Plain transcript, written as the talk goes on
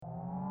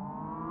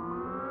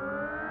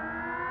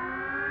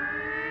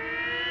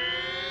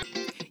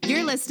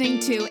listening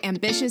to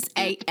Ambitious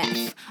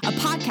AF, a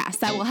podcast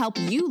that will help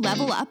you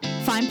level up,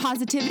 find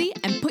positivity,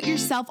 and put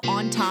yourself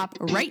on top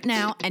right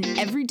now and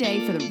every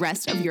day for the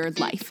rest of your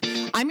life.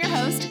 I'm your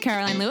host,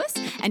 Caroline Lewis,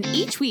 and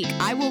each week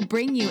I will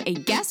bring you a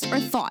guest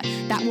or thought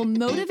that will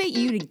motivate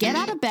you to get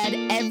out of bed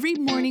every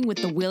morning with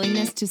the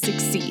willingness to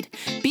succeed.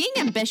 Being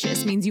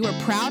ambitious means you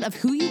are proud of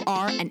who you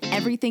are and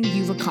everything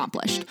you've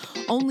accomplished.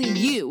 Only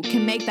you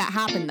can make that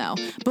happen, though.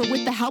 But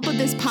with the help of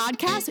this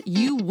podcast,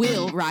 you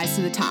will rise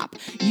to the top.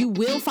 You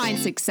will find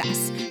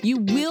success. You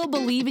will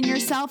believe in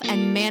yourself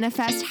and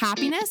manifest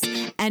happiness.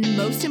 And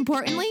most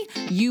importantly,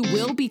 you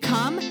will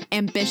become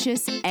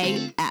ambitious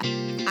AF.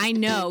 I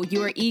know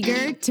you are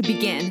eager to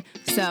begin,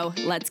 so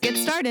let's get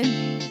started.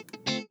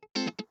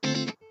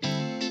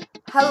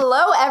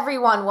 Hello,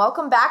 everyone.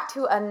 Welcome back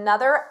to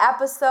another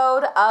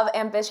episode of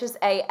Ambitious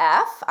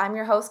AF. I'm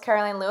your host,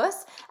 Caroline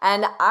Lewis,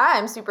 and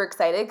I'm super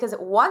excited because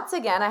once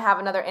again, I have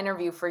another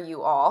interview for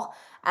you all.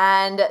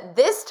 And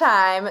this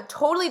time,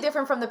 totally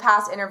different from the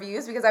past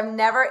interviews because I've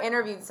never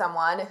interviewed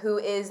someone who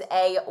is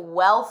a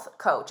wealth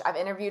coach. I've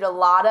interviewed a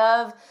lot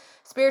of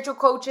spiritual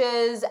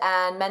coaches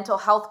and mental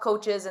health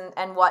coaches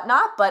and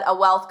whatnot, but a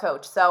wealth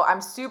coach. So I'm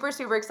super,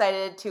 super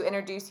excited to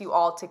introduce you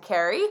all to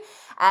Kerry.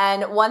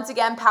 And once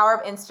again, power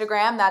of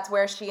Instagram, that's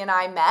where she and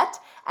I met.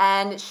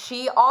 And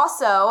she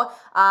also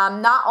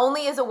not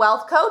only is a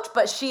wealth coach,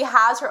 but she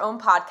has her own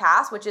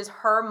podcast, which is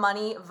Her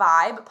Money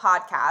Vibe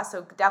podcast.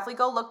 So definitely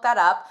go look that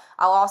up.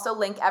 I'll also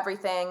link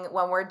everything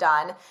when we're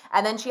done.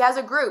 And then she has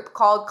a group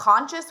called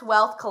Conscious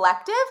Wealth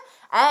Collective,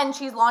 and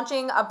she's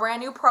launching a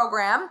brand new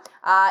program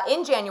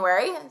in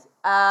January.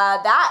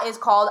 That is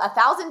called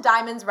 1,000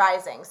 Diamonds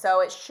Rising. So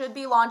it should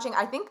be launching,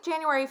 I think,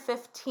 January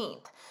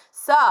 15th.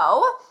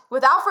 So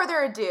without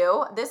further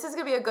ado, this is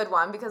going to be a good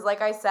one because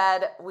like I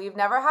said, we've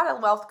never had a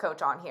wealth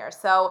coach on here.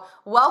 So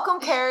welcome,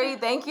 Kerry.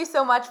 Thank you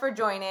so much for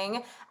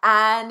joining.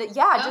 And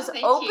just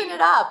open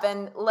it up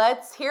and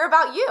let's hear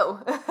about you.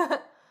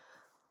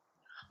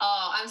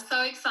 I'm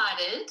so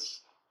excited.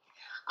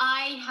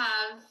 I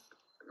have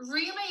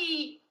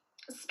really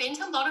spent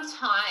a lot of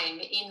time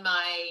in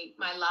my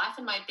life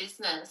and my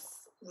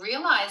business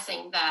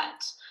realizing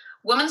that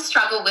women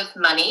struggle with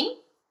money.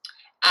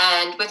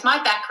 And with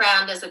my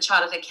background as a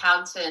chartered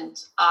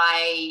accountant,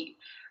 I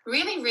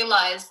really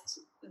realized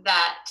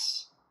that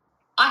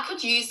I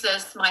could use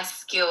my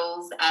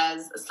skills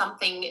as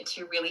something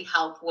to really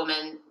help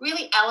women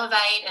really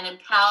elevate and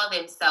empower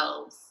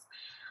themselves.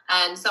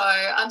 And so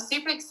I'm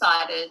super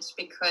excited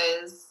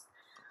because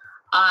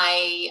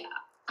I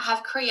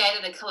have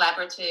created a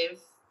collaborative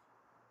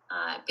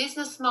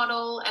business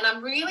model, and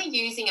I'm really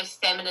using a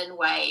feminine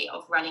way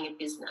of running a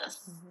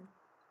business. Mm-hmm.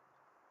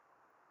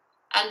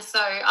 And so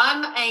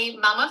I'm a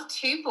mum of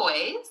 2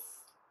 boys,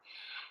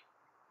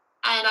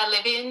 and I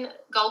live in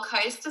Gold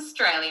Coast,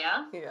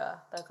 Australia. Yeah,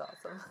 that's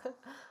awesome.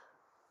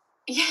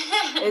 Yeah.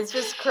 It's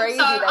just crazy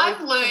so that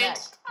I've learned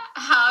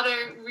how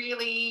to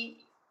really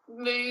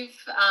move,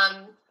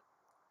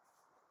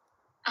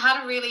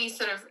 how to really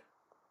sort of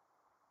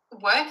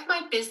work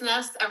my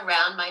business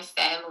around my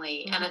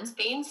family. Mm-hmm. And it's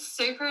been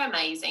super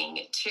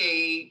amazing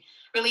to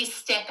really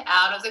step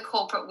out of the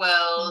corporate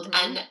world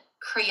and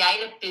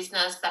create a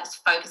business that's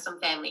focused on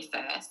family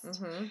first.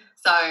 Mm-hmm.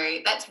 So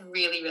that's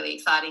really, really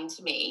exciting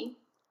to me.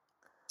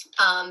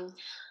 I've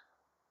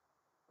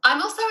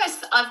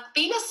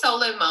been a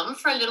solo mum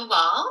for a little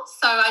while,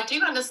 so I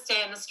do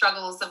understand the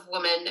struggles of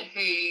women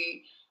who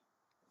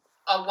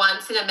are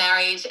once in a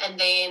marriage and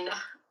then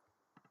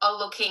are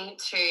looking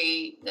to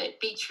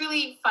be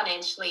truly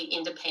financially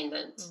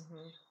independent.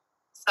 Mm-hmm.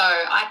 So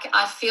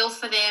I feel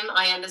for them.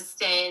 I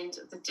understand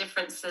the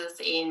differences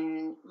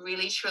in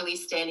really, truly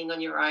standing on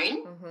your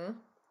own. Mm-hmm. And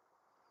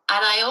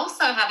I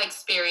also have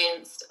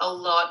experienced a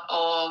lot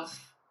of,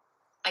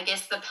 I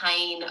guess, the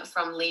pain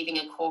from leaving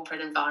a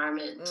corporate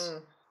environment.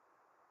 Mm.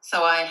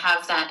 So I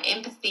have that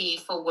empathy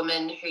for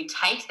women who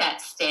take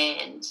that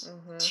stand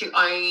to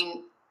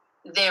own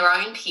their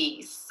own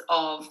piece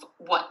of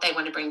what they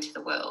want to bring to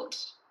the world.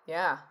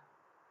 Yeah.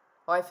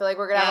 Well, I feel like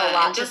we're going to have a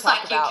lot to talk about.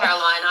 And just like you,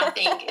 Caroline, I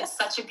think it's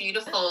such a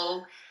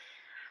beautiful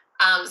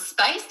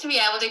space to be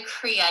able to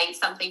create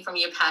something from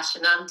your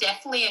passion. I'm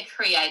definitely a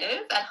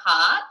creative at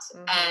heart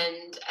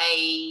and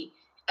a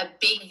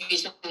big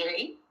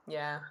visionary.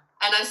 Yeah.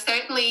 And I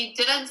certainly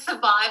didn't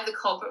survive the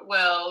corporate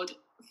world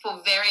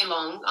for very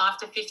long.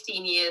 After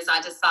 15 years,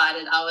 I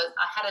decided I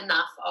had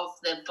enough of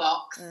the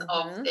box,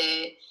 of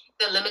the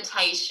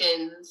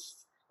limitations.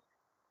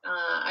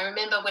 I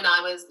remember when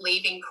I was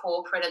leaving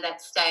corporate at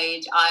that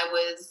stage, I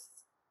was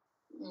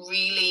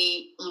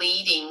really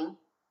leading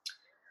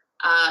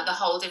the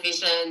whole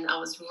division. I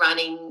was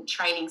running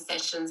training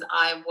sessions.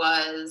 I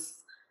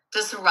was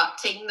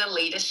disrupting the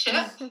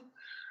leadership.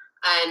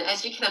 And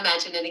as you can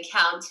imagine, in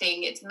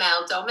accounting, it's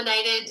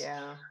male-dominated.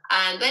 Yeah.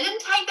 And they didn't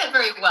take that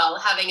very well,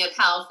 having a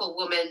powerful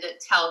woman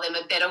tell them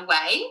a better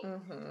way.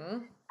 Mm-hmm.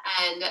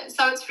 And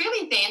so it's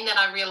really then that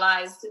I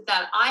realised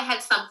that I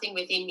had something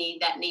within me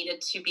that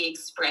needed to be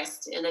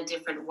expressed in a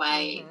different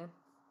way. Mm-hmm.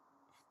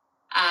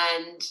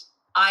 And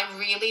I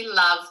really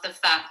love the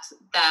fact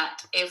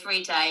that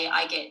every day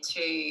I get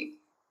to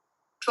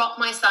drop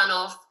my son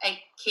off at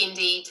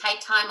kindy, take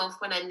time off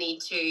when I need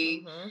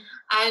to,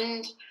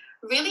 and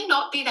really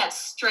not be that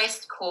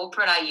stressed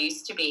corporate I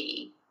used to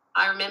be.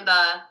 I remember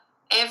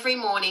every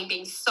morning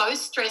being so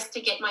stressed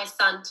to get my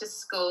son to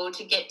school,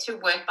 to get to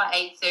work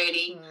by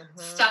 8:30,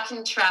 stuck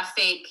in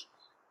traffic.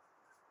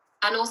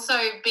 And also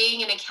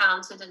being an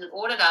accountant and an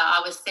auditor,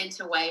 I was sent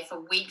away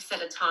for weeks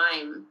at a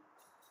time.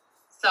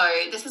 So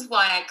this is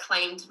why I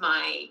claimed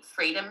my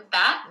freedom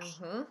back.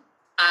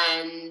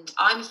 And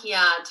I'm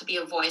here to be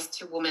a voice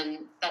to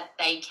women that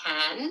they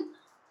can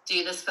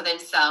do this for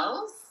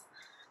themselves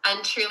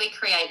and truly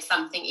create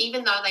something,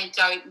 even though they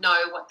don't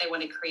know what they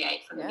want to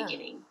create from the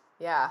beginning.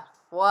 Yeah.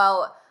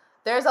 Well,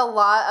 there's a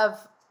lot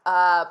of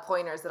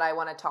pointers that I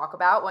want to talk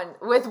about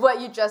with what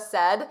you just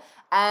said.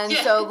 And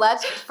so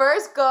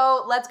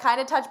let's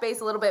kind of touch base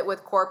a little bit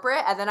with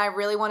corporate, and then I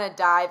really want to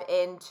dive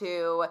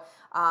into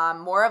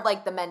more of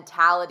like the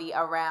mentality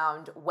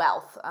around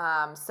wealth.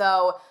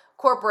 So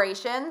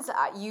corporations,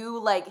 you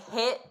like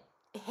hit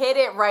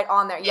it right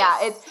on there.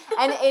 Yes.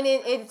 Yeah,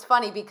 it's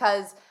funny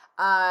because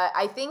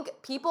I think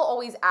people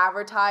always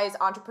advertise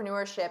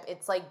entrepreneurship.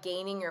 It's like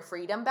gaining your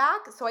freedom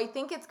back. So I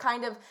think it's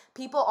kind of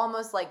people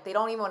almost like they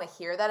don't even want to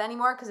hear that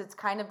anymore because it's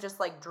kind of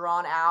just like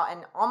drawn out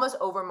and almost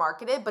over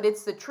marketed. But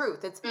it's the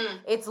truth.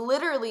 It's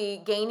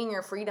literally gaining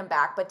your freedom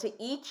back. But to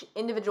each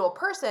individual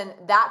person,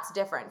 that's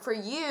different. For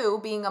you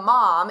being a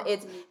mom,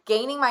 it's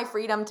gaining my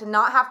freedom to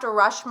not have to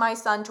rush my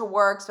son to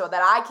work so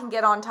that I can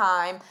get on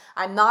time.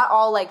 I'm not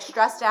all like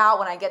stressed out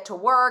when I get to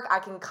work. I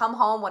can come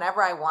home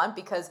whenever I want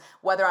because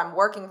whether I'm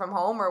working from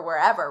home or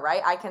wherever,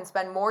 right? I can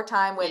spend more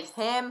time with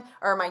him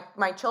or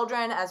my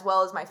children as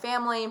well as my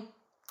family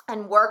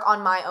and work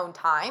on my own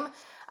time.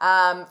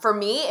 For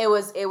me, it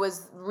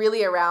was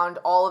really around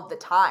all of the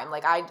time.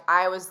 Like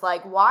I was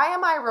like, why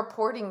am I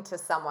reporting to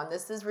someone?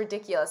 This is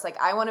ridiculous.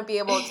 Like I want to be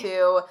able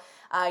to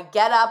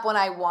get up when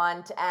I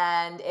want,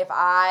 and if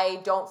I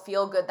don't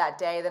feel good that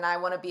day, then I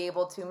want to be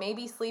able to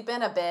maybe sleep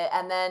in a bit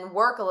and then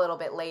work a little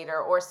bit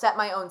later or set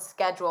my own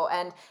schedule.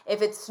 And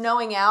if it's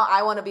snowing out,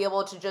 I want to be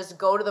able to just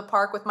go to the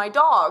park with my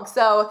dog.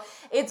 So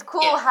it's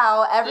cool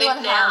how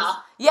everyone has...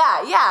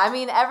 Yeah. I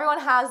mean, everyone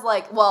has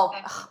like, well,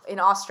 in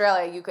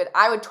Australia,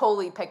 I would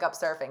totally pick up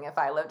surfing if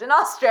I lived in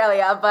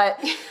Australia. But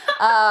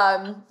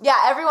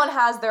everyone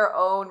has their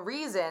own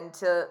reason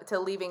to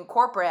leaving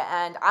corporate.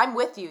 And I'm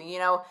with you,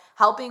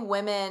 helping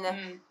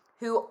women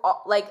who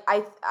like,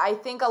 I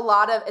think a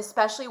lot of,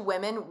 especially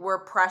women, were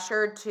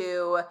pressured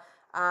to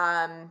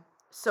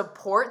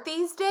support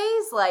these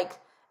days. Like,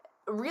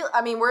 we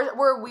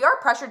are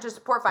pressured to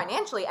support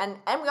financially, and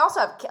we also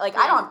have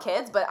I don't have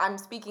kids, but I'm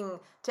speaking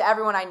to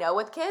everyone I know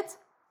with kids,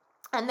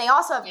 and they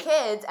also have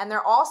kids, and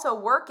they're also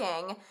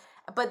working,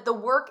 but the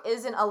work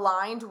isn't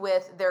aligned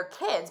with their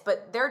kids.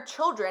 But their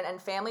children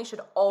and family should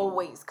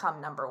always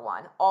come number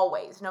one,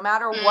 always, no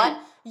matter what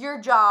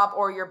your job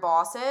or your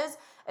boss is,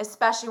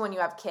 especially when you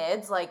have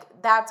kids. Like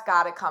that's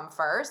got to come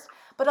first.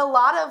 But a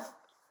lot of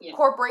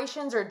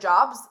corporations or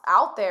jobs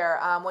out there,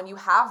 when you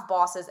have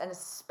bosses, and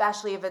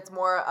especially if it's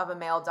more of a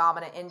male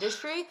dominant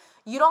industry,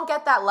 you don't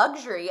get that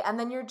luxury, and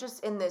then you're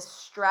just in this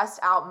stressed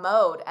out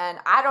mode, and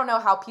I don't know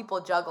how people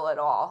juggle it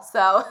all.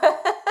 So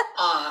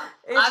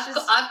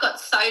I've got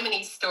so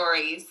many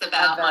stories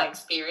about my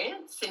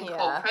experience in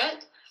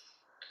corporate,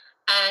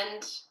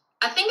 and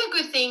I think a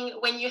good thing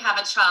when you have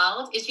a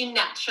child is you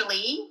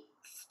naturally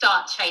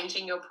start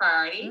changing your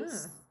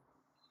priorities.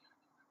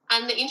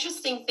 And the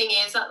interesting thing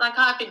is, like,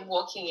 I've been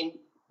working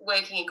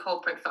in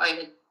corporate for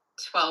over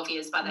 12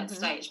 years by that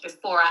stage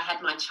before I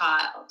had my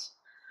child.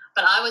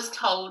 But I was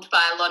told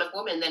by a lot of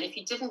women that if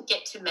you didn't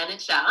get to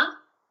manager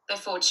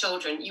before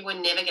children, you were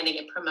never going to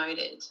get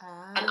promoted.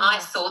 And I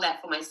saw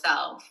that for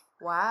myself.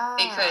 Wow.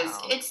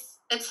 Because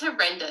it's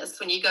horrendous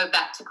when you go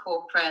back to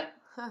corporate.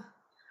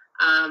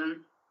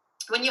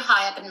 When you're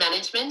high up in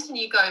management and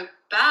you go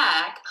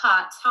back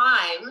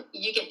part-time,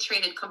 you get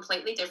treated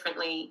completely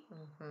differently.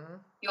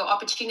 Your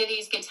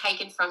opportunities get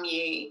taken from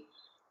you.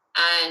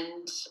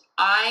 And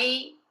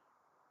I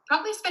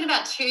probably spent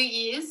about 2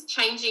 years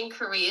changing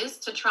careers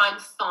to try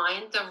and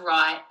find the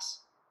right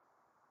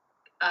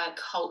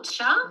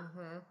culture.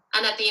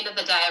 And at the end of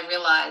the day, I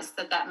realized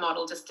that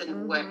model just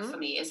didn't work for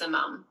me as a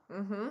mum.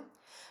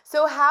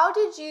 So how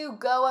did you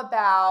go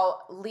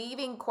about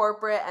leaving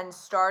corporate and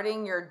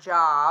starting your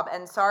job?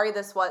 And sorry,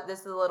 this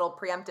is a little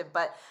preemptive,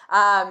 but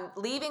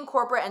leaving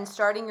corporate and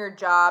starting your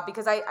job,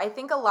 because I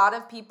think a lot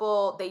of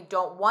people, they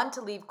don't want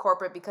to leave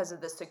corporate because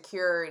of the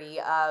security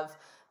of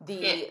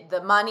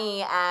the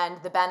money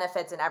and the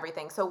benefits and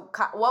everything. So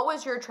what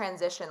was your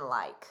transition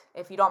like,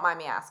 if you don't mind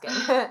me asking?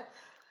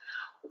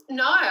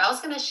 No, I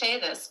was going to share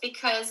this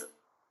because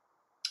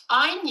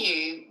I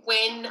knew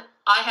when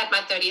I had my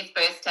 30th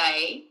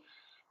birthday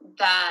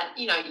that,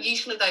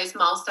 usually those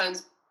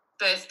milestones,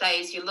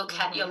 birthdays, you look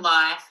at your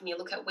life and you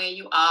look at where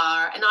you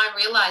are. And I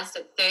realized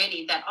at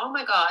 30 that, oh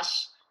my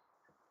gosh,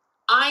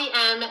 I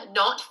am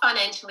not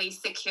financially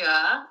secure.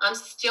 I'm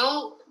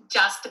still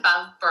just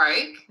above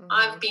broke.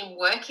 I've been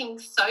working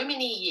so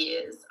many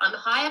years. I'm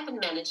high up in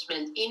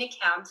management, in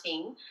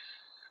accounting,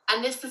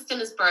 and this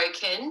system is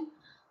broken.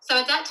 So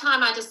at that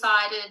time I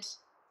decided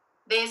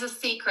there's a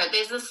secret.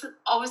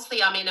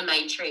 Obviously I'm in a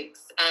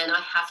matrix and I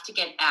have to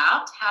get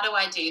out. How do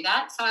I do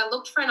that? So I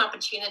looked for an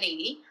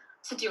opportunity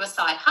to do a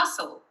side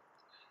hustle.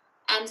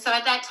 And so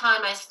at that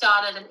time I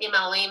started an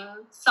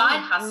MLM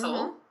side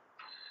hustle.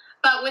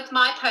 But with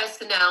my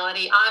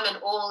personality, I'm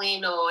an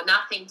all-in or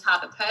nothing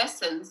type of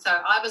person. So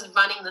I was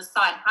running the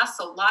side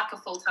hustle like a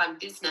full-time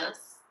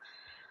business.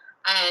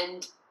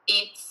 And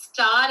it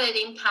started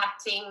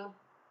impacting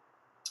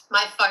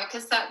my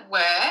focus at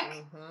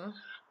work.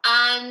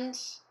 And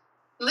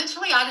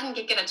literally I didn't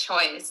get a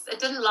choice. It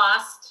didn't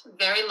last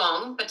very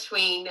long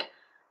between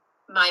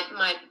my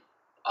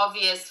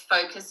obvious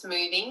focus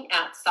moving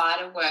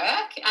outside of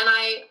work. And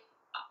I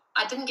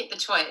didn't get the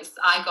choice.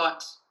 I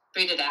got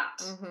booted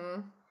out.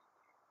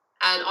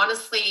 And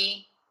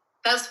honestly,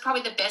 that was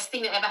probably the best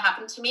thing that ever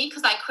happened to me,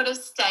 because I could have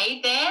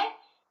stayed there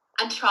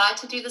and tried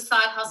to do the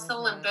side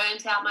hustle and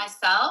burnt out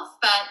myself.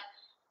 But,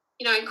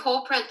 you know, in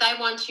corporate, they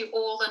want you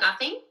all or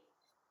nothing,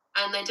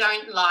 and they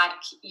don't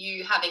like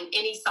you having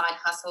any side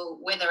hustle,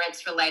 whether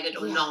it's related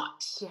or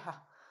not. Yeah,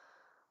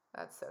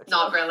 that's so true.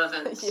 Not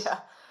relevant. Yeah.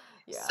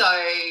 So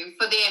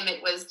for them,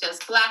 it was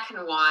just black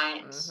and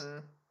white.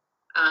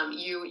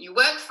 You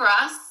work for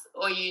us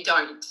or you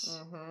don't.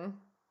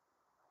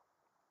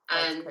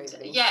 And so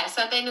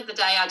at the end of the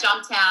day, I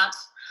jumped out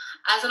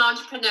as an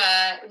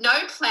entrepreneur,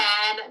 no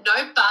plan,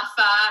 no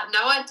buffer,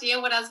 no idea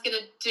what I was going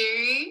to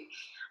do.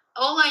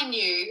 All I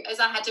knew is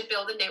I had to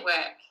build a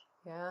network.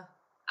 Yeah.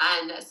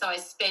 And so I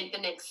spent the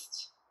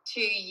next 2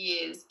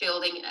 years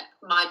building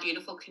my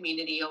beautiful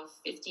community of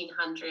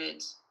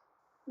 1,500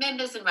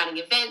 members and running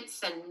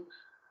events. And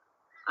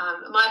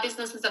my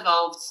business has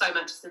evolved so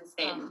much since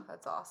then. Oh,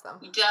 that's awesome.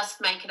 You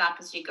just make it up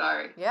as you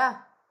go.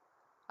 Yeah.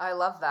 I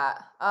love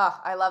that. Oh,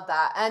 I love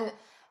that. And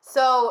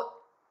so,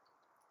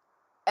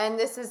 and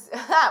this is,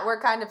 we're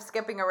kind of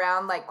skipping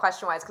around like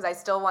question-wise because I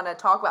still want to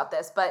talk about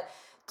this, but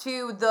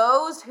to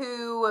those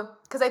who,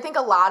 because I think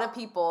a lot of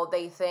people,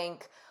 they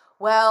think,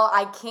 well,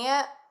 I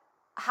can't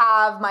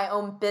have my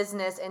own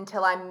business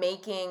until I'm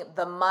making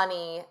the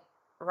money,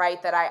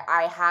 right, that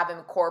I have in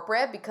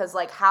corporate, because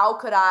like, how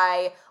could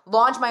I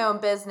launch my own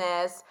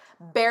business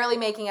barely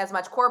making as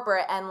much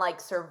corporate and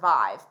like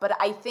survive? But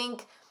I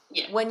think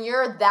when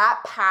you're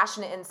that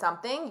passionate in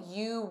something,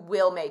 you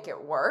will make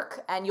it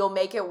work, and you'll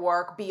make it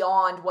work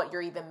beyond what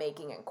you're even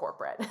making in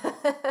corporate.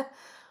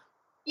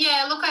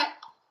 Look,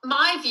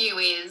 my view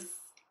is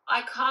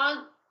I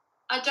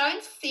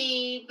don't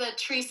see the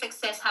true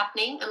success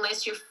happening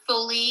unless you're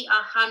fully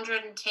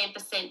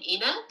 110%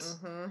 in it.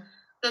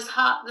 This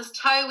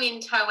toe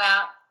in, toe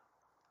out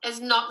is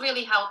not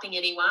really helping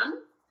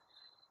anyone.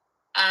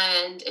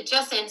 And it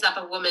just ends up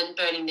a woman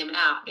burning them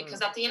out,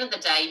 because at the end of the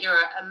day, you're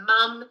a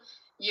mum,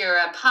 you're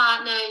a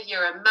partner,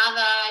 you're a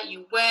mother,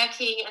 you're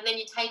working, and then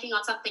you're taking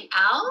on something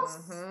else.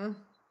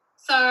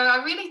 So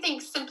I really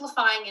think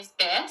simplifying is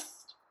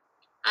best,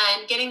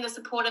 and getting the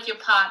support of your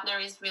partner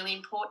is really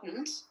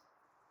important.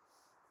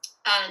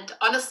 And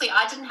honestly,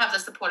 I didn't have the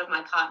support of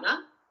my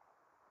partner.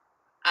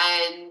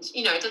 And,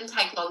 you know, it didn't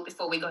take long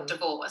before we got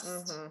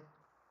divorced.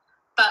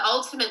 But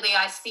ultimately,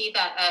 I see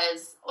that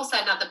as also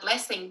another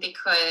blessing,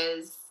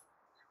 because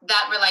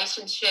that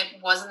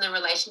relationship wasn't the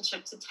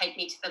relationship to take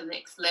me to the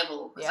next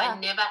level. Because I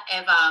never,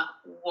 ever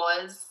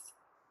was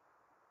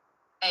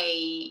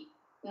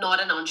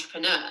not an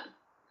entrepreneur.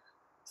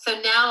 So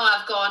now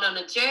I've gone on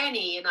a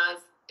journey and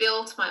I've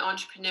built my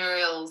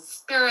entrepreneurial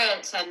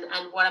spirit and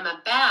what I'm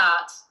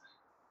about.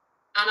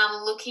 And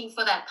I'm looking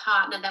for that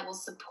partner that will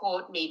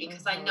support me,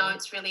 because I know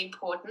it's really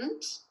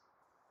important.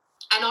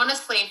 And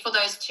honestly, for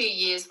those 2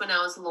 years when I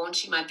was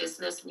launching my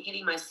business and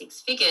hitting my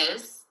 6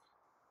 figures,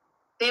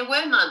 there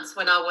were months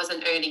when I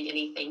wasn't earning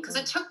anything, because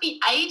it took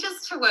me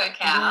ages to work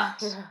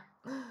out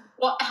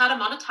how to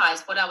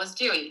monetize what I was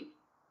doing.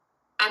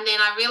 And then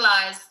I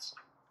realized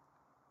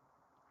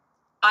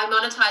I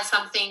monetized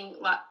something,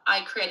 like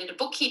I created a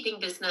bookkeeping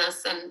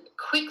business, and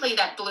quickly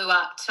that blew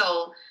up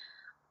till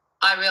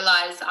I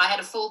realized I had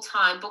a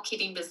full-time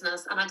bookkeeping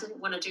business and I didn't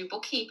want to do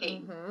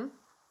bookkeeping.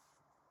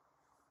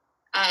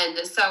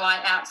 And so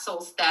I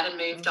outsourced that and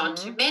moved on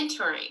to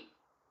mentoring.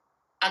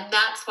 And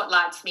that's what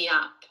lights me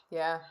up.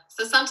 Yeah.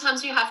 So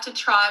sometimes you have to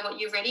try what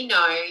you already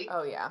know.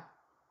 Oh, yeah.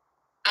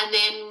 And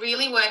then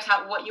really work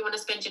out what you want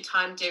to spend your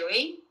time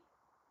doing.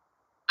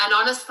 And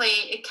honestly,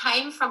 it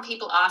came from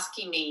people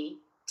asking me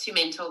to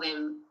mentor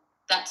them.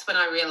 That's when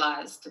I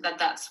realized that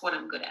that's what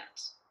I'm good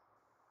at.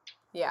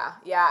 Yeah.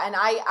 And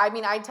I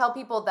mean, I tell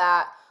people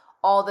that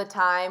all the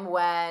time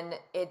when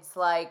it's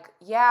like,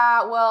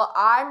 yeah, well,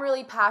 I'm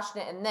really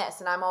passionate in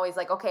this. And I'm always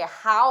like, okay,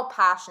 how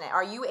passionate?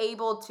 Are you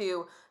able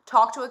to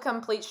talk to a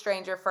complete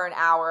stranger for an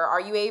hour? Are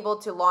you able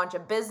to launch a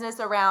business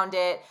around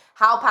it?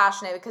 How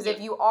passionate? Because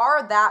if you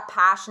are that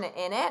passionate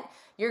in it,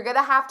 you're going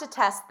to have to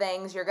test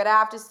things. You're going to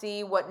have to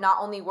see what not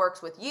only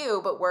works with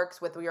you, but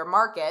works with your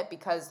market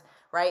because,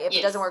 right, if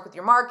it doesn't work with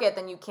your market,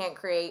 then you can't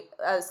create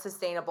a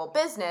sustainable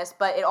business,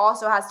 but it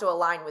also has to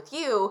align with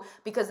you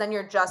because then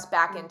you're just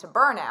back into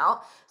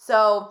burnout.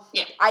 So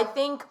I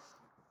think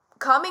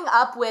coming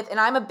up with, and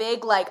I'm a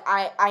big,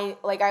 I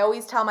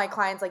always tell my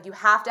clients, like, you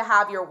have to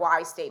have your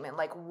why statement.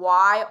 Like,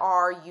 why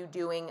are you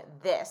doing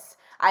this?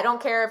 I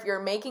don't care if you're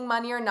making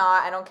money or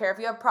not. I don't care if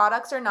you have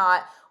products or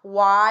not.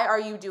 Why are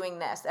you doing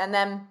this? And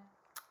then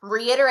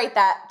reiterate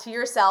that to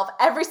yourself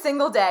every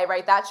single day,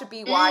 right? That should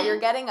be why you're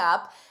getting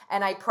up.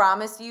 And I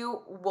promise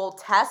you, we'll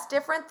test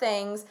different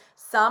things.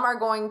 Some are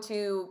going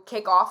to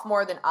kick off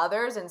more than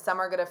others, and some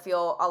are going to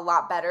feel a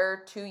lot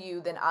better to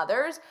you than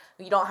others.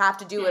 You don't have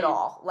to do it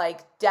all.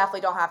 Like,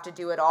 definitely don't have to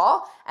do it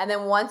all. And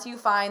then once you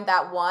find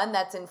that one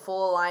that's in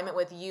full alignment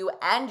with you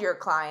and your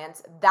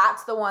clients,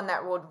 that's the one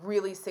that would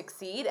really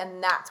succeed.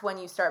 And that's when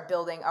you start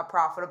building a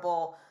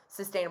profitable,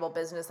 sustainable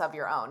business of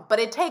your own. But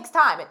it takes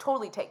time. It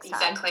totally takes time.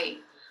 Exactly.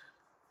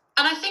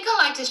 And I think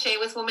I like to share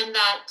with women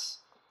that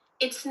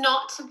it's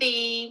not to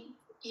be,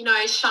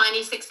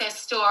 shiny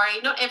success story.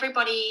 Not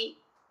everybody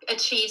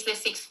achieves their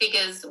 6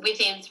 figures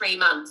within 3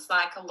 months,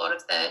 like a lot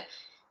of the,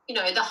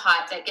 the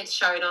hype that gets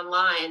shown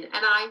online. And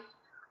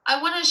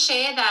I want to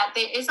share that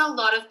there is a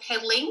lot of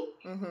peddling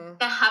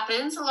that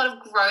happens, a lot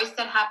of growth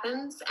that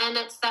happens, and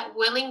it's that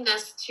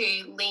willingness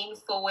to lean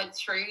forward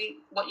through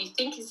what you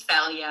think is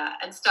failure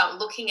and start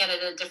looking at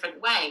it a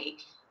different way,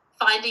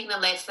 finding the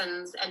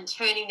lessons and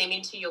turning them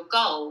into your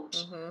gold.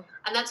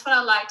 And that's what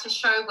I like to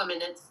show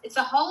women. It's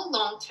a whole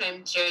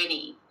long-term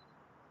journey.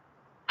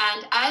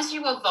 And as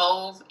you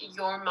evolve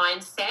your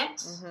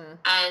mindset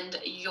and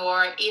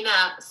your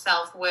inner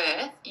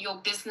self-worth, your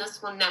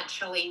business will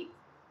naturally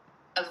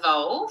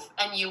evolve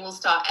and you will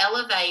start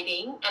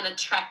elevating and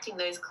attracting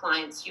those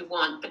clients you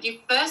want. But you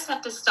first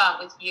have to start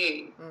with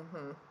you.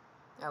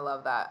 I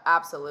love that.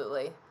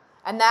 Absolutely.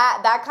 And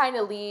that kind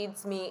of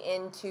leads me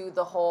into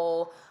the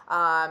whole,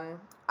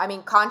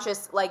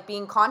 conscious, like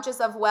being conscious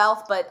of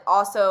wealth, but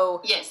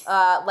also,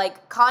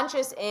 like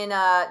conscious in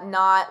a,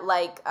 not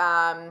like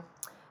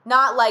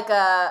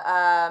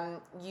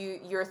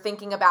you're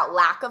thinking about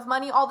lack of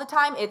money all the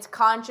time. It's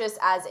conscious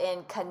as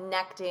in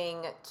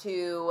connecting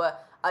to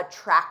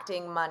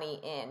attracting money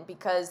in.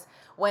 Because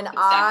when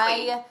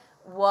I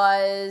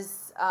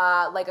was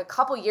like a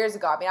couple years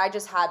ago, I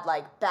just had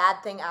like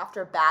bad thing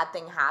after bad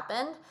thing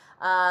happened.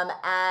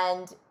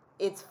 And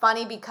it's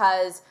funny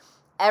because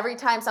every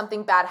time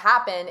something bad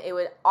happened, it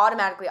would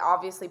automatically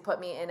obviously put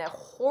me in a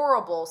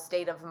horrible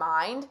state of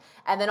mind.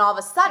 And then all of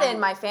a sudden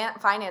my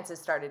finances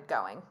started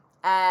going.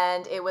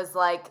 And it was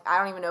like, I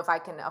don't even know if I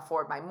can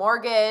afford my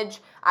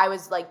mortgage. I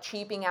was like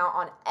cheaping out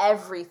on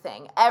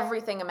everything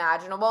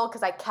imaginable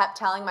because I kept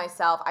telling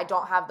myself, I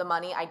don't have the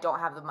money, I don't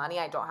have the money,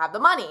 I don't have the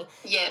money.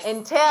 Yes.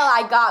 Until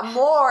I got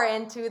more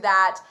into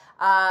that,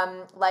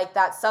 like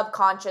that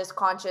subconscious,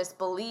 conscious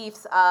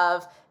beliefs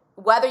of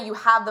whether you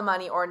have the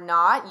money or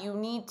not, you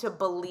need to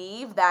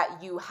believe that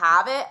you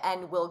have it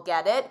and will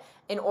get it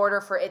in order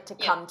for it to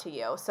come to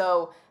you.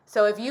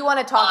 So if you want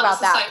to talk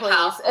about that,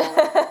 please.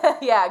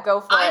 Yeah,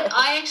 go for it.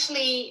 I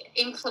actually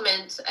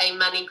implement a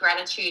money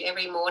gratitude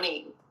every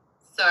morning.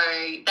 So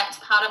that's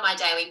part of my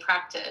daily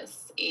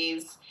practice,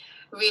 is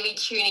really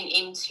tuning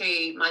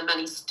into my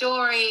money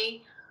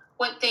story,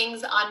 what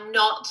things I'm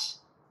not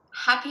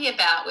happy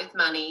about with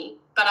money,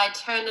 but I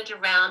turn it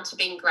around to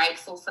being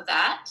grateful for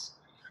that,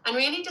 and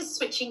really just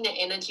switching the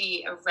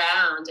energy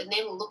around and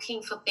then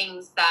looking for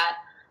things that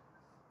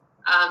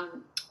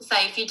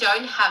say if you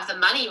don't have the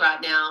money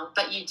right now,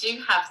 but you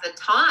do have the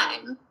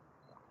time,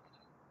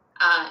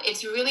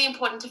 it's really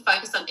important to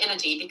focus on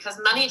energy, because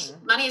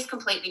money is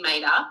completely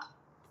made up.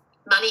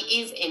 Money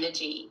is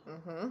energy.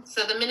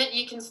 So the minute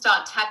you can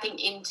start tapping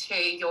into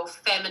your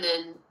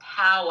feminine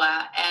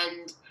power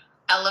and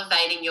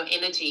elevating your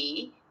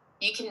energy,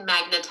 you can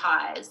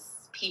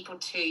magnetize people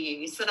to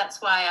you. So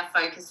that's why I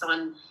focus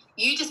on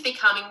you just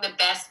becoming the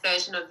best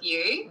version of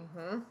you.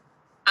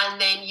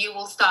 And then you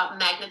will start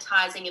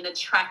magnetizing and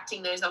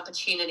attracting those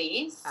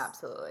opportunities.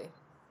 Absolutely.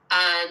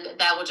 And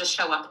that will just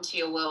show up into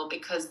your world,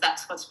 because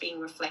that's what's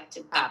being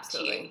reflected back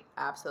to you.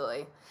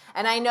 Absolutely.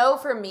 And I know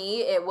for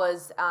me, it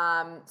was,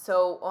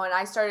 so when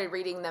I started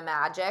reading The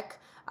Magic,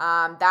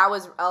 that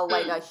was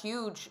a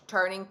huge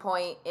turning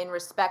point in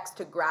respects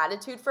to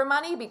gratitude for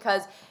money,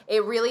 because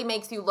it really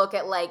makes you look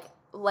at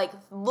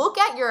look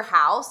at your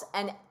house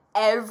and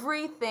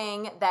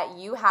everything that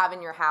you have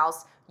in your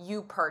house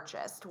you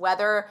purchased.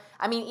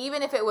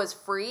 Even if it was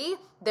free,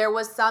 there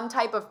was some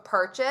type of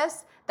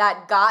purchase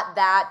that got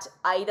that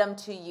item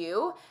to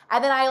you.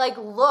 And then I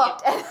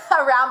looked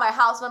around my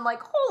house and I'm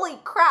like, holy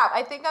crap,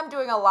 I think I'm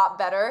doing a lot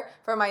better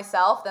for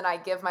myself than I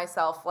give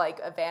myself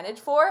advantage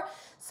for.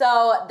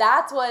 So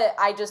that's what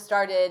I just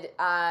started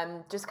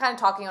just kind of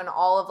talking on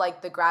all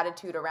of the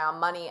gratitude around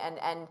money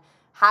and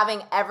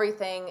having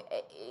everything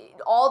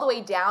all the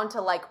way down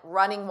to like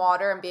running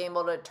water and being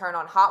able to turn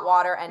on hot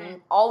water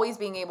and always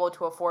being able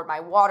to afford my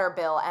water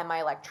bill and my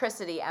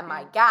electricity and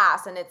my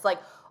gas. And it's like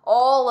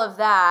all of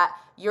that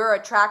you're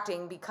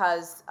attracting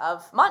because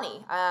of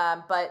money.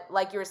 But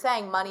like you were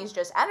saying, money's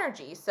just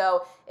energy.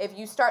 So if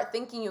you start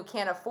thinking you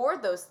can't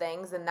afford those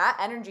things, then that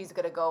energy is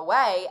going to go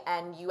away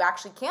and you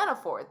actually can't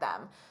afford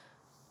them.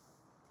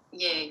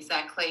 Yeah,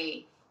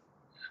 exactly.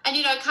 And,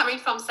 coming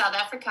from South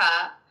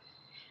Africa,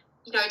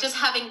 just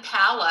having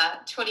power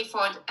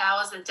 24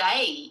 hours a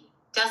day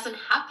doesn't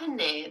happen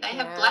there. They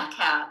have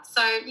blackouts.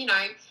 So,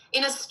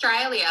 in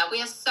Australia,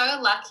 we are so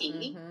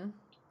lucky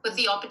with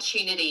the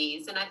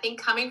opportunities. And I think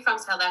coming from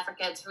South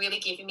Africa, it's really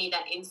given me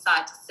that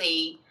insight to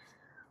see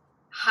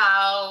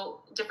how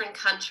different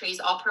countries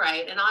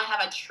operate. And I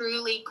have a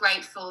truly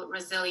grateful,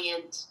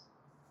 resilient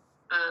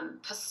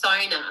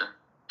persona.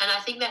 And I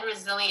think that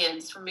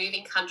resilience from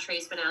moving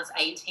countries when I was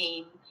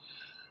 18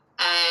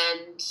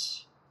 and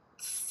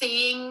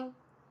seeing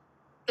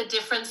the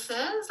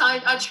differences,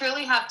 I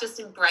truly have just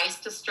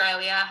embraced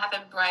Australia, have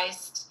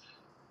embraced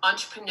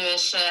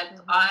entrepreneurship.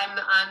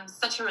 I'm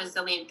such a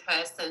resilient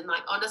person.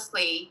 Like,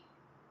 honestly,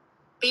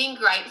 being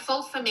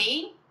grateful for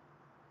me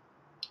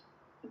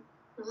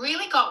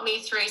really got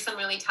me through some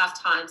really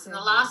tough times. In the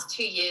last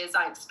 2 years,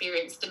 I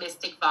experienced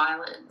domestic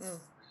violence.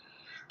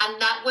 And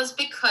that was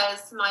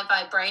because my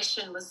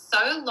vibration was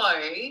so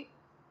low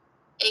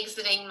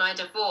exiting my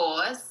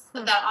divorce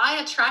that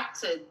I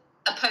attracted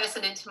a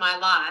person into my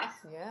life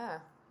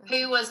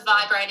who was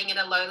vibrating at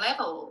a low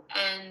level.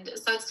 And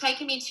so it's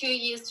taken me 2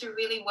 years to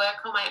really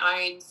work on my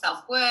own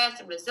self-worth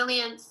and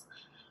resilience,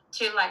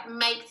 to like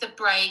make the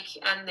break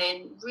and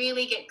then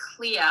really get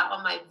clear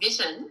on my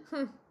vision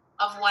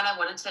of what I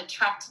wanted to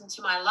attract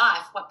into my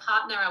life, what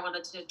partner I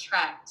wanted to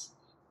attract.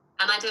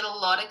 And I did a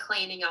lot of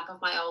cleaning up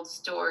of my old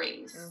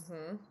stories.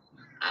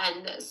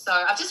 And so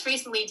I've just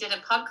recently did a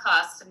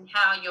podcast on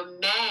how your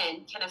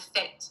man can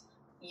affect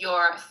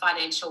your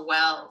financial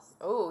wealth.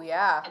 Oh,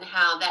 yeah. And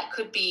how that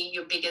could be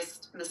your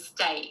biggest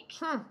mistake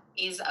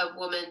is a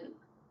woman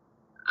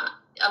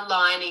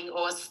aligning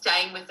or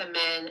staying with a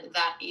man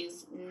that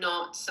is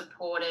not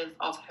supportive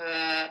of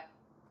her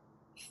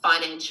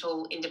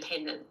financial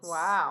independence.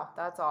 Wow,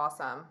 that's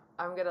awesome.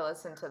 I'm going to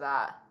listen to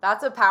that.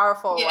 That's a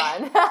powerful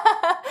one.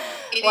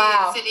 It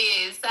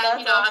is.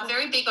 And, awesome. I'm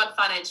very big on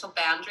financial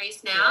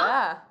boundaries now.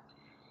 Yeah.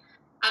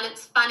 And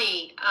it's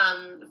funny,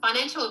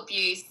 financial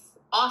abuse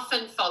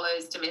often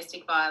follows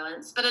domestic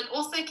violence, but it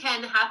also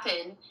can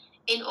happen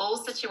in all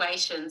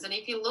situations. And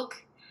if you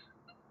look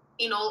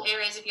in all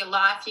areas of your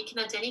life, you can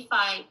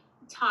identify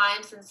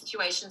times and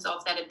situations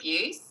of that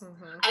abuse,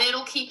 and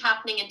it'll keep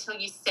happening until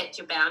you set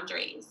your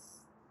boundaries.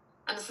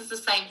 And this is the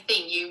same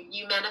thing.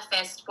 You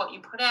manifest what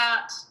you put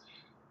out.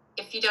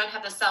 If you don't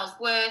have the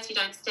self-worth, you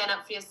don't stand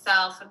up for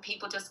yourself, and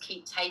people just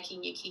keep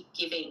taking, you keep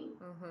giving.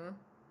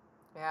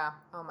 Yeah.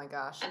 Oh, my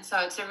gosh. And so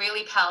it's a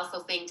really powerful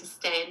thing to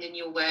stand in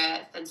your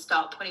worth and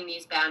start putting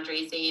these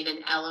boundaries in and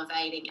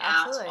elevating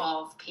out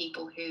of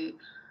people who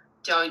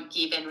don't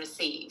give and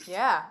receive.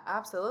 Yeah,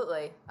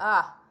 absolutely.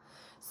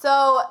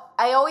 So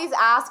I always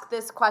ask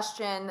this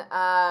question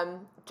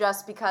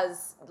just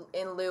because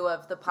in lieu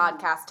of the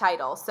podcast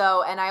title.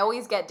 So, and I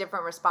always get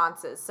different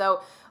responses.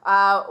 So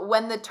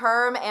when the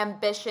term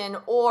ambition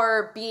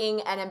or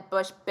being an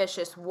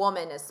ambitious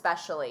woman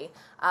especially,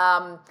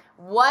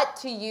 what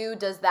to you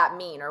does that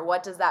mean, or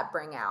what does that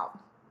bring out?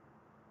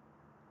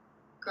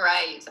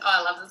 Great. Oh,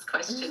 I love this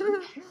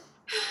question.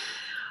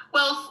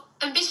 Well,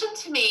 ambition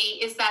to me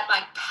is that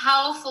like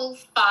powerful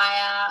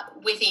fire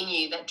within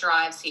you that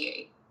drives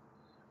you.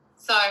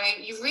 So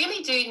you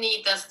really do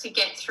need this to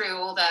get through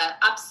all the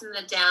ups and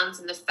the downs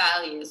and the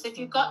failures. If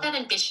you've got that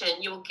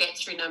ambition, you will get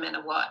through no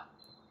matter what.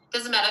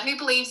 Doesn't matter who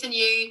believes in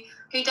you,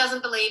 who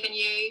doesn't believe in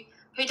you,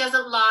 who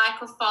doesn't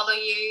like or follow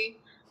you,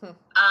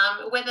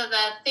 whether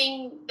the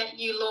thing that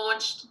you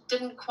launched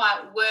didn't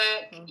quite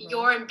work,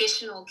 your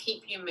ambition will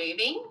keep you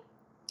moving.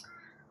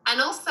 And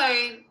also,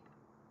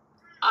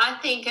 I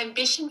think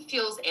ambition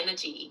fuels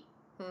energy.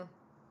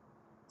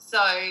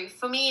 So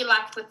for me,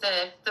 like with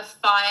the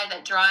fire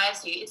that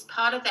drives you, it's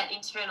part of that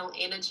internal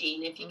energy.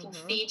 And if you can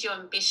feed your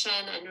ambition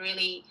and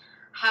really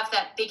have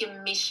that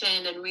bigger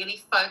mission and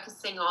really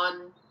focusing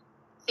on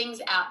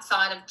things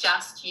outside of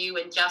just you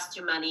and just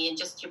your money and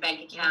just your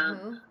bank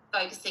account,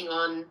 focusing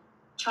on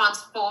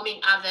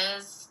transforming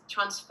others,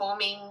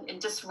 transforming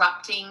and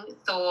disrupting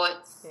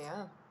thoughts.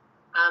 Yeah.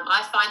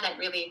 I find that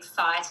really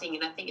exciting,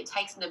 and I think it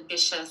takes an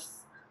ambitious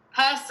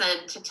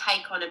person to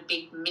take on a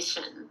big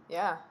mission.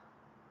 Yeah.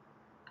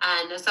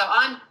 And so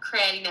I'm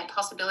creating that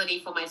possibility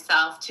for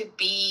myself to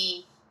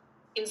be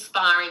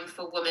inspiring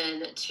for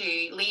women,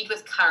 to lead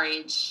with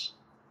courage,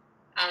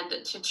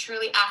 and to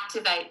truly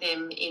activate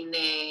them in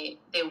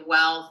their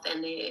wealth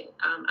and their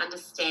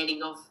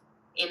understanding of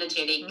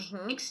energetic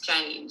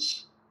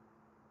exchange.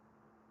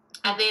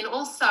 And then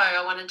also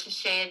I wanted to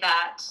share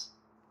that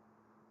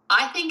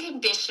I think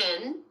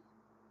ambition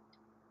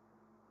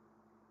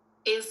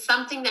is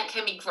something that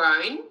can be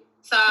grown.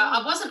 So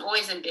I wasn't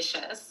always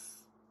ambitious.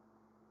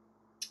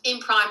 in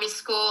primary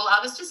school, I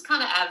was just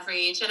kind of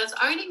average. And it's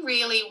only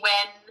really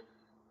when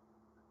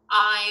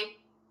I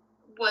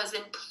was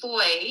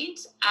employed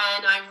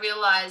and I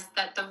realized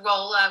that the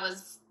role I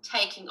was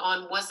taking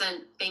on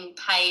wasn't being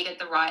paid at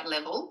the right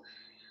level.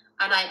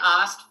 And I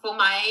asked for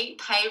my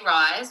pay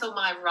rise or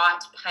my right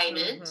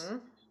payment. Mm-hmm.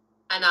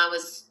 And I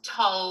was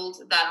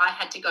told that I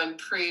had to go and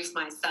prove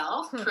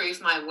myself,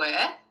 prove my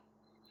worth.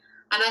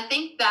 And I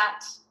think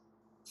that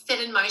set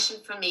in motion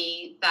for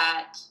me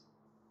that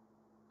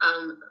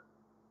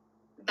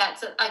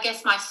that's, I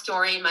guess, my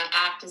story and my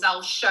act is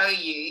I'll show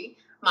you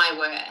my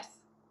worth.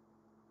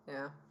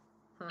 Yeah.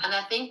 And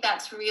I think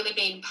that's really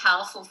been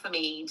powerful for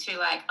me to,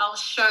 like, I'll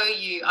show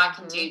you I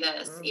can do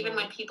this. Mm-hmm. Even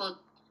when people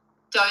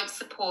don't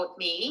support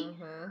me,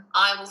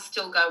 I will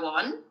still go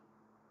on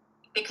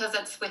because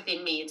it's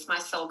within me. It's my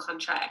soul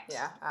contract.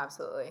 Yeah,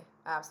 absolutely.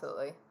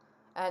 Absolutely.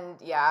 And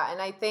yeah, and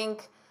I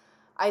think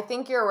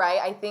you're right.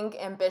 I think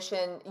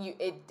ambition,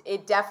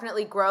 it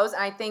definitely grows.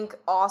 And I think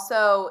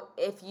also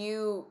if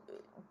you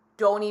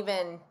don't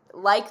even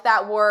like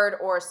that word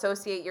or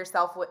associate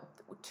yourself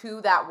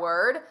to that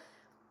word,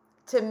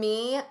 to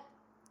me,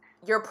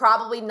 you're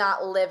probably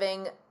not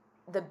living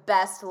the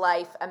best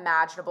life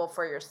imaginable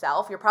for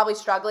yourself. You're probably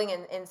struggling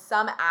in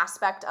some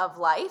aspect of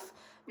life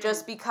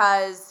just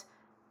because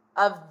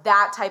of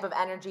that type of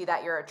energy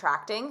that you're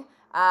attracting.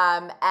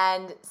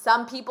 And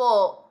some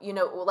people, you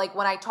know, like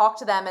when I talk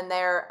to them and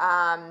they're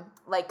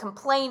like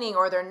complaining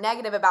or they're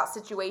negative about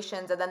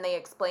situations and then they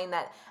explain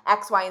that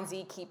X, Y, and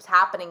Z keeps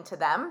happening to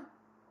them,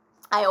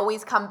 I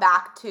always come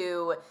back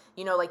to,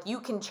 you know, like you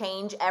can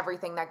change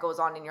everything that goes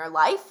on in your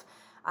life.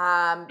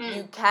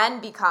 You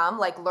can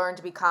learn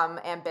to become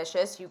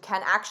ambitious. You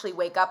can actually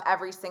wake up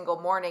every single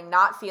morning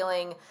not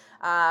feeling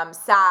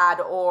sad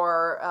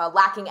or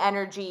lacking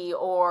energy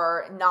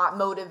or not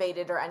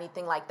motivated or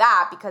anything like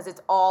that, because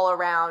it's all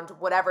around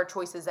whatever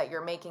choices that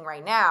you're making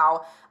right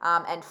now,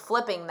 and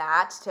flipping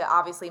that to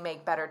obviously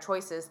make better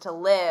choices to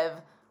live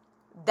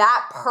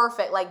that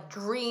perfect, like,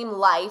 dream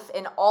life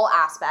in all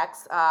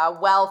aspects,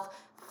 wealth,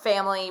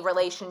 family,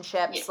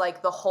 relationships,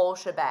 like the whole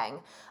shebang.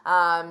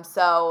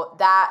 So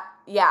that,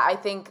 yeah, I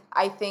think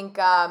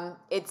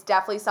it's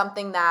definitely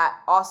something that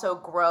also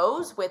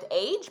grows with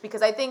age,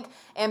 because I think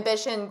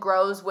ambition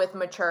grows with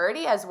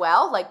maturity as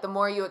well. Like the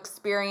more you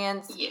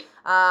experience,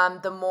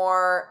 the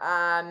more,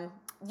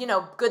 you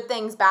know, good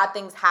things, bad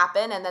things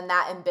happen. And then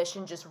that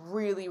ambition just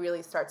really,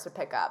 really starts to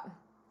pick up.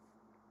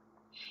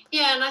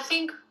 Yeah. And I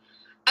think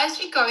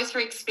as you go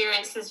through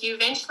experiences, you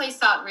eventually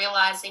start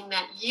realizing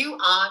that you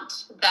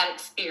aren't that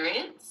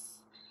experience.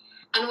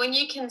 And when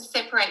you can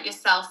separate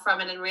yourself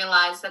from it and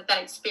realize that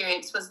that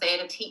experience was there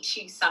to teach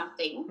you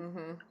something.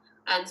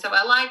 And so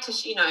I like to,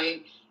 you know,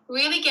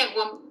 really get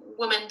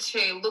women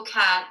to look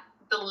at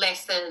the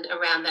lesson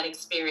around that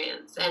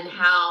experience and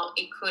how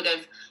it could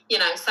have, you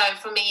know, so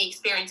for me,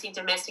 experiencing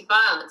domestic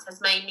violence has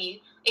made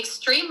me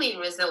extremely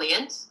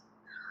resilient.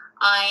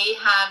 I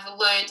have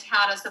learned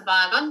how to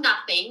survive on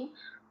nothing,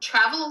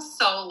 travel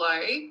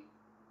solo.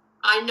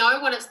 I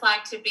know what it's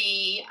like to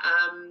be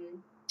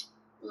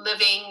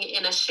living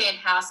in a shared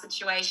house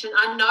situation.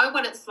 I know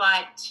what it's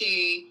like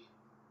to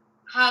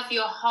have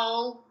your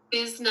whole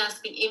business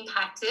be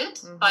impacted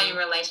by your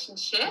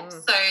relationship.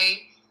 So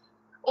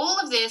all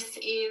of this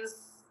is,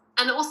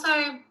 and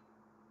also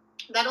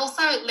that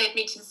also led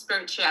me to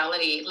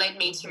spirituality. It led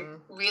me to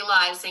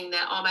realizing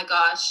that, oh my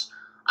gosh,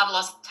 I've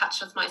lost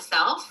touch with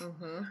myself and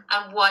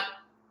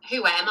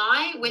who am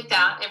I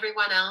without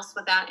everyone else,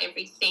 without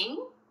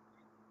everything?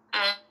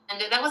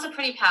 And that was a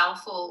pretty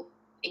powerful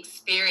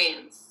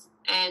experience.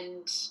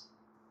 And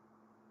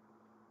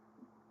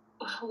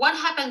what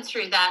happened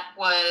through that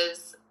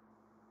was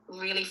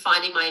really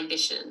finding my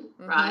ambition,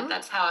 right?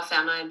 That's how I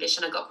found my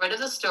ambition. I got rid of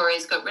the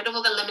stories, got rid of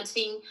all the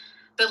limiting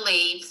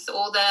beliefs,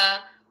 all the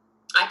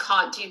I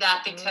can't do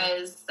that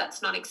because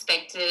that's not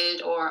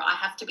expected, or I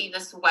have to be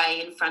this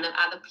way in front of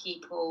other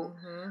people,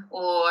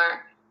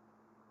 or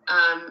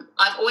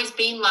I've always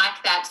been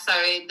like that, so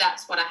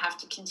that's what I have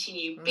to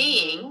continue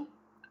being.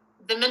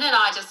 The minute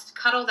I just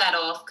cut all that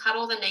off, cut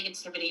all the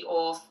negativity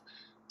off,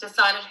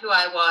 decided who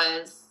I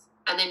was,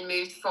 and then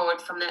moved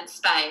forward from that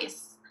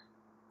space,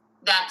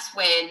 that's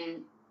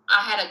when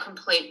I had a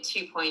complete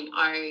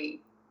 2.0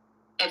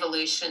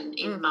 evolution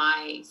in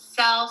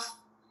myself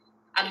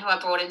and who I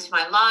brought into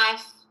my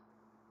life,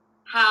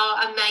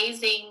 how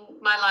amazing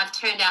my life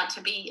turned out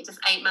to be just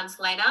 8 months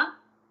later.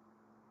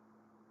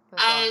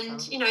 That's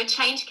awesome. You know,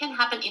 change can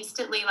happen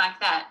instantly like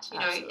that. You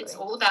know, it's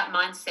all about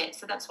mindset.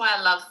 So that's why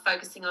I love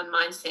focusing on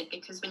mindset,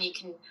 because when you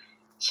can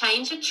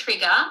change a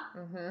trigger,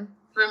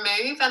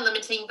 remove a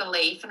limiting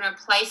belief and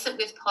replace it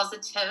with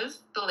positive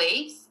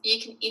beliefs,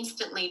 you can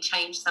instantly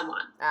change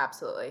someone.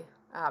 Absolutely.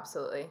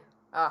 Absolutely.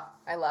 Oh,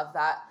 I love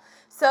that.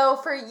 So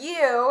for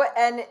you,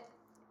 and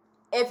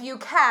if you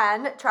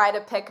can, try to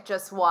pick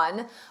just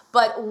one.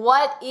 But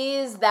what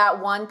is that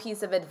one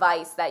piece of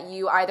advice that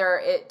you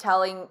either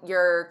telling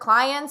your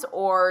clients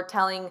or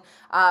telling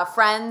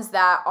friends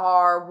that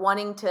are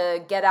wanting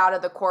to get out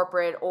of the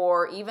corporate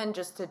or even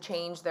just to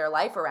change their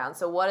life around?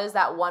 So what is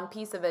that one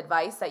piece of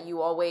advice that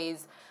you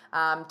always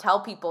tell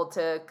people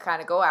to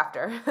kind of go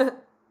after?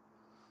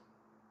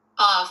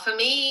 For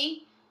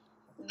me,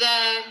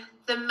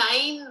 the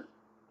main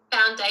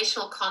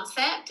foundational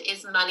concept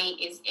is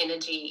money is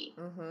energy.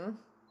 Mm-hmm.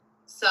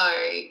 So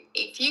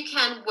if you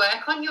can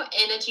work on your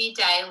energy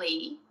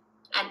daily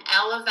and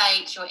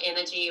elevate your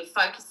energy,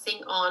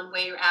 focusing on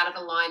where you're out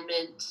of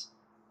alignment.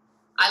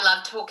 I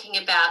love talking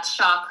about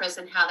chakras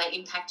and how they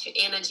impact your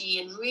energy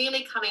and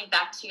really coming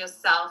back to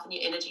yourself and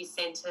your energy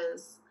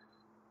centers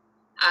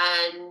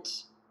and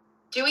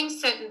doing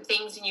certain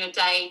things in your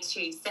day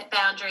to set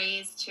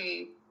boundaries,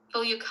 to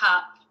fill your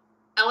cup,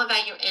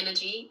 elevate your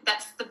energy.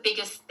 That's the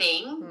biggest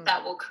thing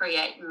that will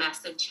create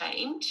massive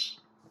change.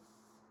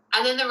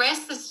 And then the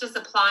rest is just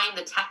applying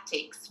the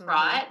tactics,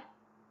 right?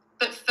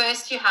 But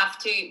first you have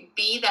to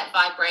be that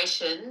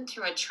vibration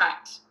to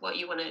attract what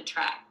you want to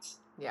attract.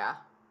 Yeah.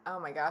 Oh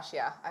my gosh,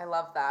 yeah. I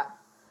love that.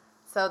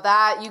 So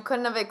that, you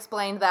couldn't have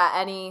explained that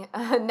any,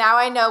 now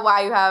I know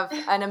why you have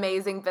an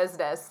amazing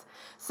business.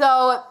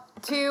 So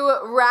to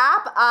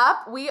wrap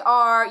up, we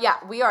are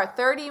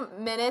 30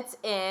 minutes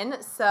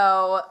in,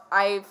 so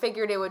I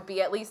figured it would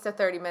be at least a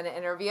 30-minute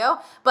interview.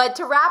 But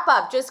to wrap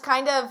up, just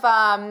kind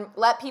of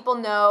let people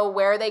know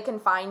where they can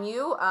find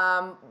you,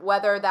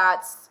 whether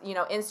that's,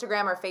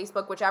 Instagram or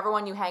Facebook, whichever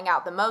one you hang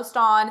out the most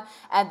on,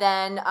 and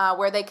then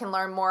where they can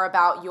learn more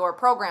about your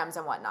programs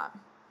and whatnot.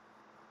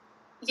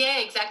 Yeah,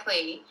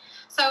 exactly.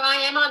 So I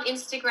am on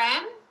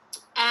Instagram.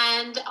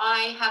 And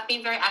I have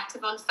been very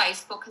active on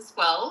Facebook as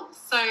well.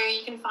 So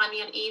you can find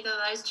me on either of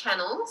those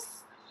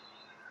channels.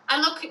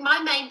 And look, my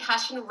main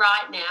passion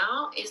right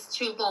now is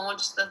to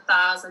launch the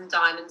 1,000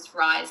 Diamonds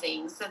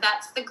Rising. So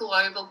that's the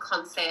global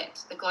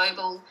concept, the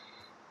global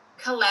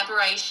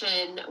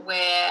collaboration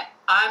where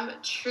I'm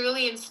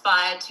truly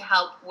inspired to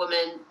help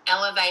women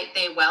elevate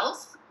their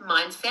wealth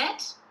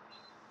mindset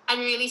and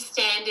really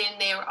stand in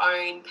their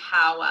own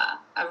power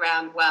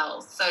around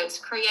wealth. So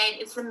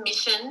it's a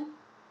mission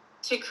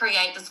to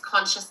create this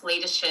conscious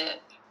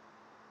leadership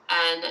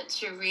and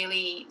to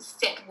really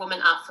set women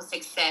up for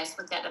success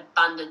with that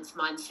abundance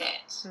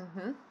mindset.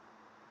 Mm-hmm.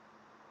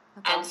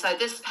 And so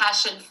this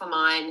passion for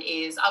mine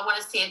is I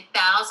want to see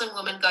 1,000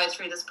 women go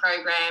through this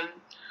program.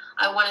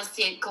 I want to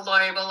see it global.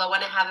 I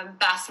want to have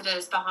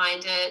ambassadors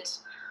behind it.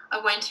 I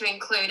want to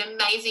include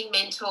amazing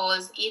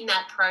mentors in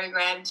that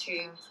program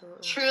to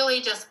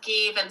truly just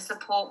give and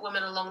support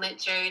women along that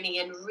journey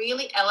and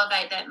really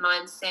elevate that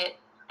mindset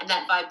and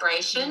that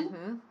vibration.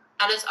 Mm-hmm.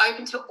 And it's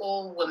open to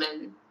all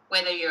women,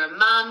 whether you're a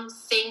mum,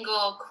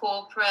 single,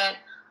 corporate,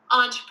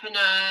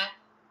 entrepreneur.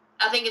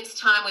 I think it's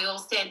time we all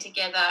stand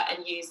together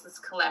and use this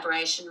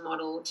collaboration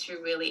model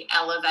to really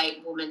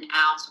elevate women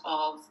out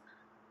of,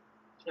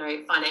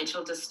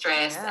 financial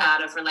distress,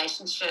 out of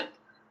relationship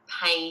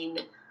pain,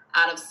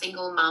 out of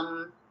single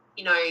mum,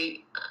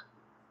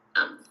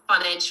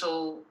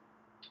 financial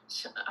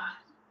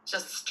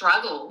just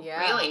struggle,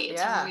 really.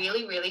 It's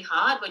really, really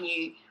hard when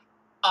you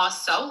are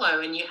solo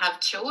and you have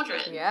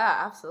children. Yeah,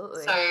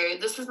 absolutely. So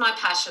this is my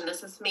passion.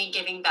 This is me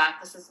giving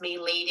back. This is me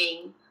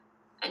leading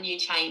a new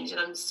change, and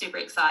I'm super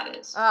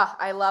excited.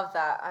 I love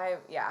that. I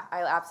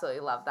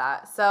absolutely love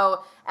that.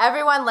 So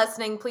everyone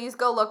listening, please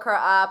go look her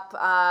up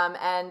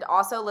and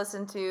also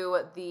listen to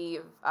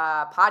the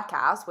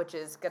podcast, which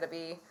is going to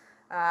be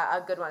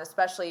a good one,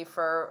 especially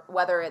for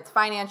whether it's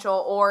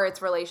financial or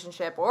it's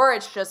relationship or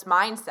it's just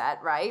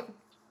mindset, right?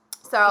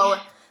 So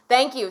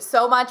thank you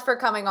so much for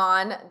coming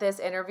on this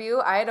interview.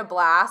 I had a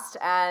blast.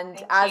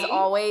 And as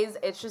always,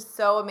 it's just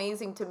so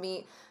amazing to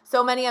meet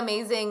so many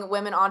amazing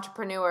women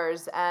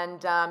entrepreneurs.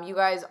 And you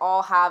guys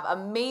all have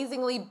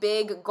amazingly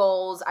big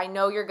goals. I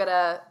know you're going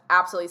to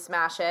absolutely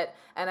smash it.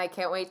 And I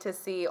can't wait to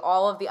see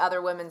all of the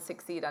other women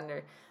succeed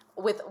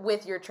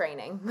with your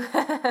training.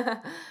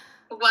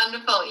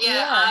 Wonderful.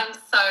 Yeah, I'm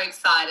so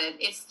excited.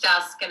 It's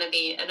just going to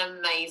be an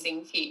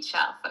amazing future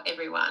for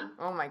everyone.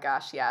 Oh my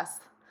gosh, yes.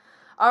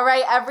 All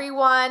right,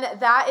 everyone,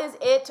 that is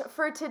it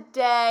for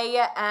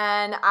today,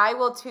 and I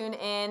will tune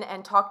in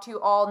and talk to you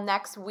all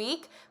next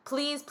week.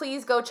 Please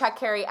go check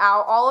Kerry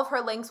out. All of her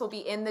links will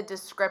be in the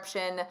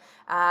description,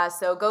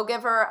 so go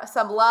give her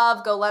some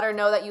love. Go let her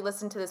know that you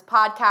listen to this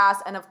podcast,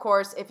 and of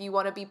course, if you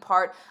want to be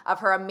part of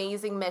her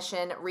amazing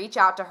mission, reach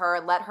out to her,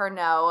 let her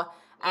know.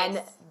 Yes.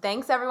 And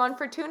thanks, everyone,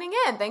 for tuning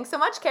in. Thanks so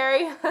much,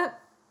 Kerry.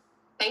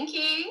 Thank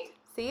you.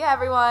 See you,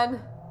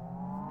 everyone.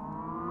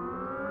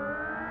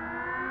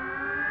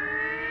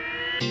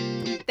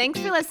 Thanks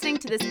for listening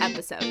to this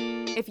episode.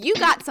 If you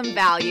got some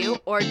value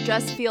or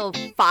just feel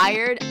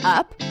fired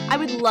up, I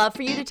would love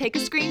for you to take a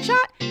screenshot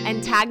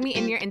and tag me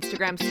in your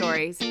Instagram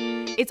stories.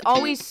 It's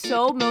always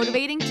so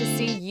motivating to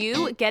see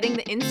you getting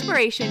the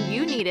inspiration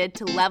you needed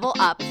to level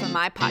up for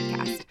my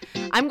podcast.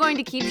 I'm going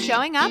to keep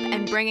showing up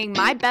and bringing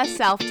my best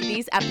self to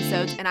these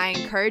episodes, and I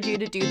encourage you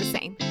to do the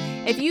same.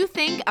 If you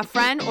think a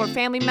friend or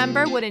family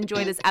member would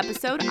enjoy this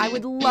episode, I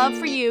would love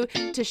for you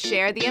to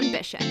share the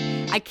ambition.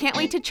 I can't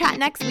wait to chat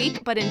next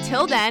week, but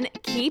until then,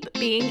 keep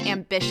being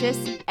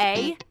ambitious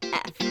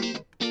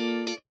AF.